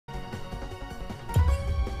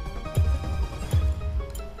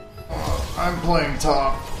I'm playing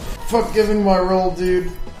top. Fuck giving my roll,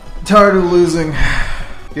 dude. Tired of losing.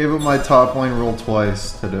 Gave up my top lane roll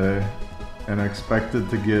twice today and expected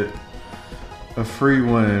to get a free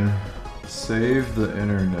win. Save the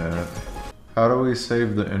internet. How do we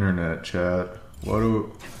save the internet, chat? What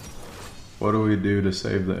do we do to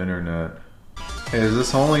save the internet? Hey, is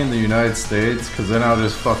this only in the United States? Cause then I'll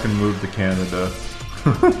just fucking move to Canada.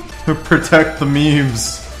 Protect the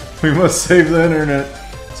memes. We must save the internet.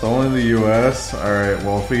 It's only the US? Alright,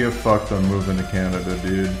 well if we get fucked, I'm moving to Canada,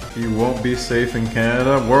 dude. You won't be safe in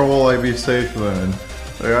Canada? Where will I be safe then?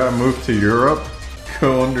 I gotta move to Europe?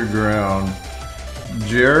 Go underground.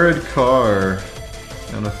 Jared Carr.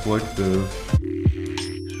 And afflictive.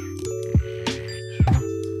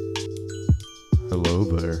 Hello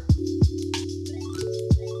there.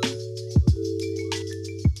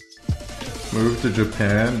 Move to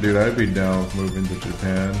Japan? Dude, I'd be down with moving to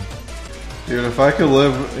Japan. Dude, if I could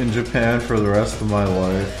live in Japan for the rest of my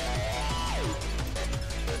life,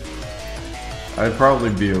 I'd probably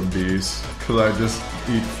be obese, because I just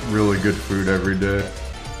eat really good food every day.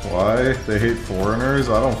 Why? They hate foreigners?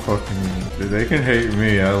 I don't fucking... Dude, they can hate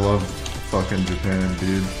me. I love fucking Japan,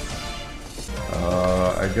 dude.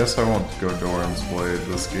 I guess I won't go Doran's Blade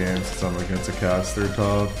this game since I'm against a caster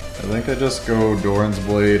top. I think I just go Doran's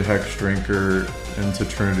Blade, Hex Drinker into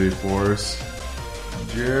Trinity Force.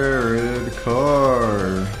 Jared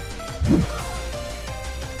Carr.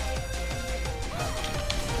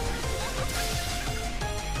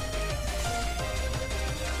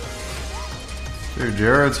 Dude,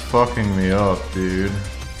 Jared's fucking me up, dude.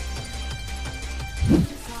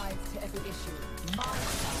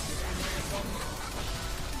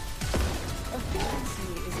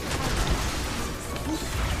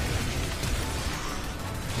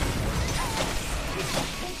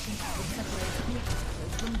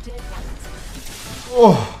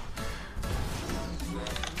 Oh.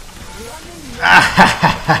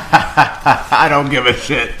 I don't give a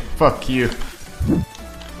shit. Fuck you.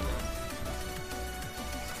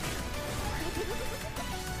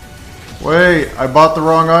 Wait, I bought the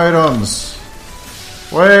wrong items.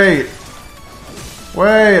 Wait.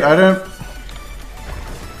 Wait, I didn't...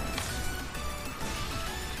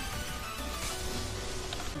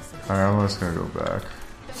 Alright, I'm just gonna go back.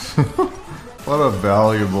 What a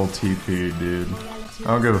valuable TP, dude. I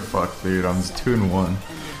don't give a fuck, dude. I'm just 2-1.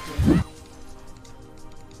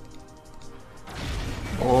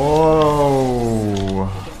 Oh.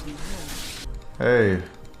 Hey.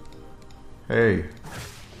 Hey.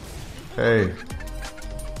 Hey.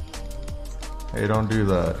 Hey, don't do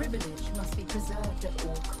that. Privilege must be preserved at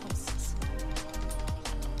all costs.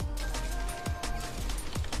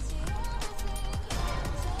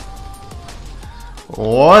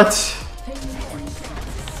 What?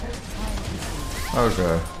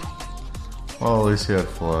 Okay. Well, at least he had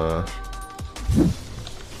flash.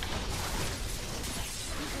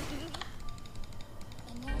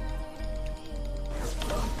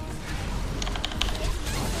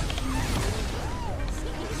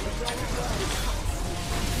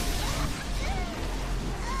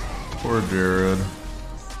 Poor Jared.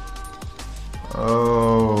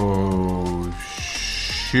 Oh,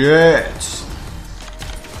 shit.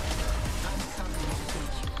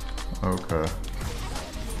 Okay.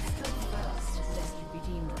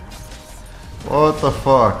 What the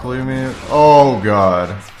fuck? Leave me. Oh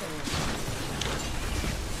god.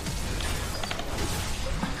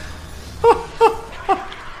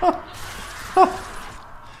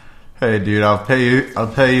 Hey dude, I'll pay you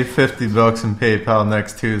 $50 in PayPal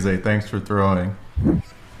next Tuesday. Thanks for throwing.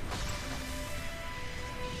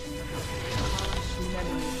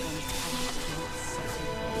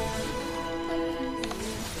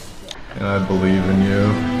 And I believe in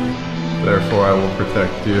you. Therefore I will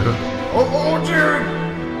protect you. Oh, Jared!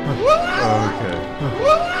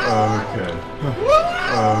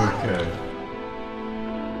 Okay.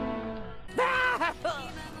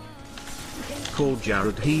 Call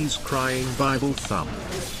Jared, he's crying. BibleThump.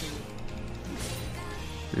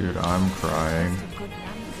 Dude, I'm crying.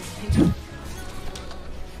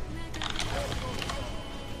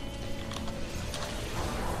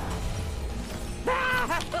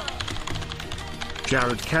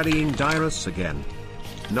 Jared carrying Dyrus again.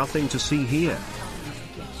 Nothing to see here.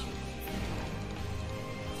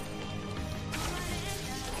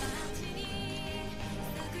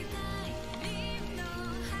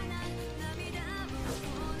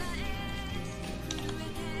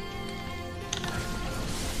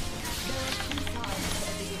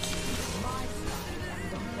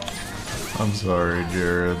 I'm sorry,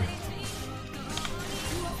 Jared.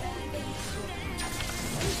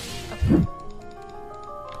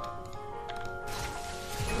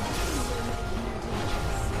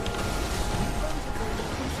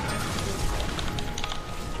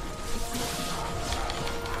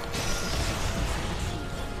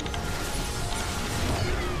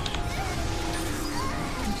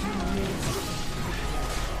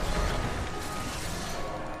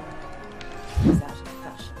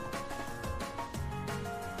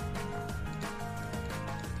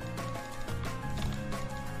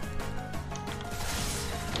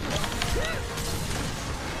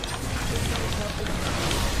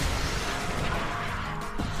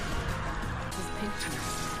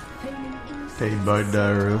 Paid by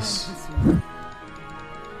Dyrus.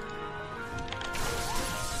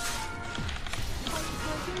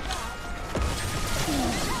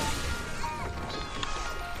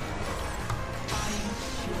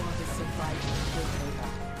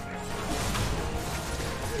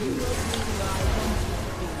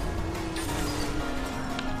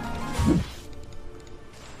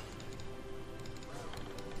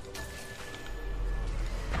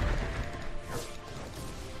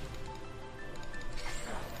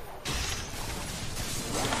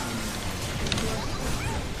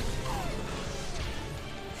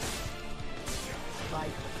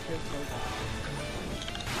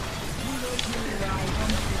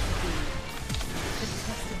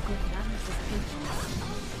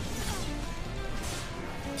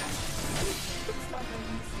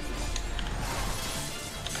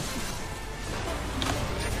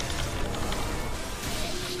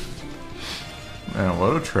 Man,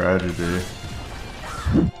 what a tragedy.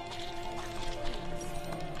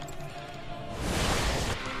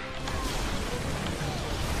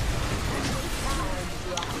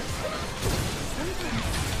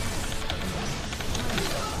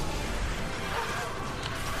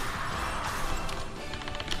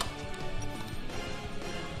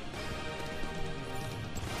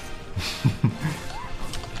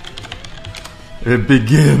 It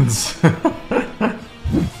begins.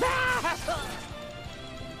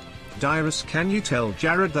 Dyrus, can you tell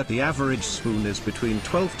Jared that the average spoon is between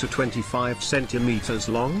 12 to 25 centimeters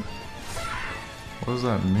long? What does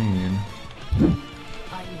that mean?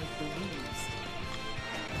 I make the rules.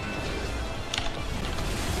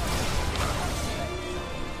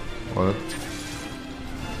 What?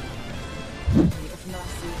 If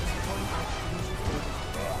mercy is one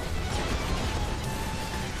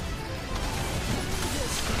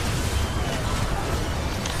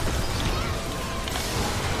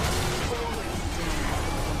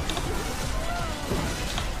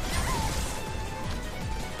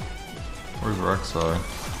Where's Rek'Sai?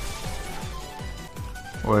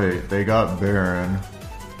 Wait, they got Baron.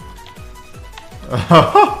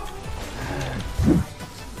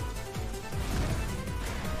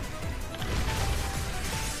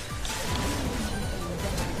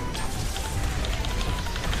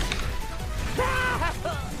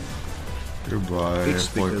 Goodbye. It's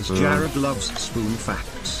because Jared loves spoon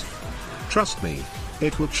facts. Trust me,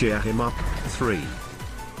 it will cheer him up. 3.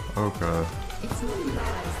 Okay.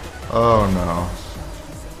 Oh no.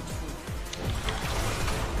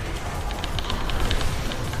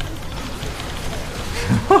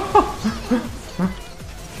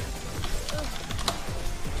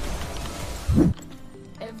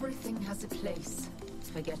 Everything has a place.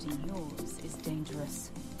 Forgetting yours is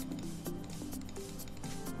dangerous.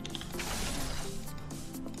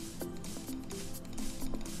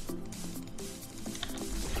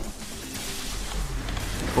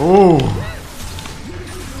 Oh.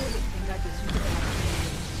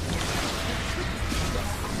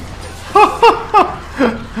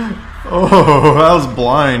 Oh, that was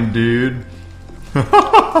blind, dude.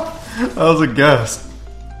 That was a guess.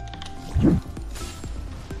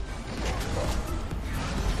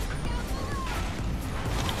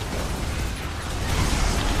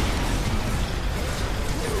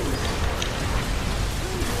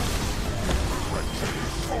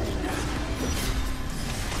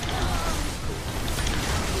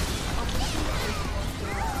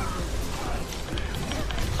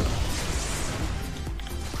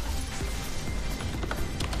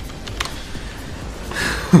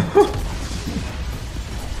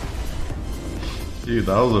 Dude,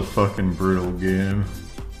 that was a fucking brutal game.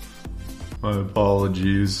 My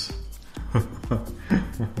apologies.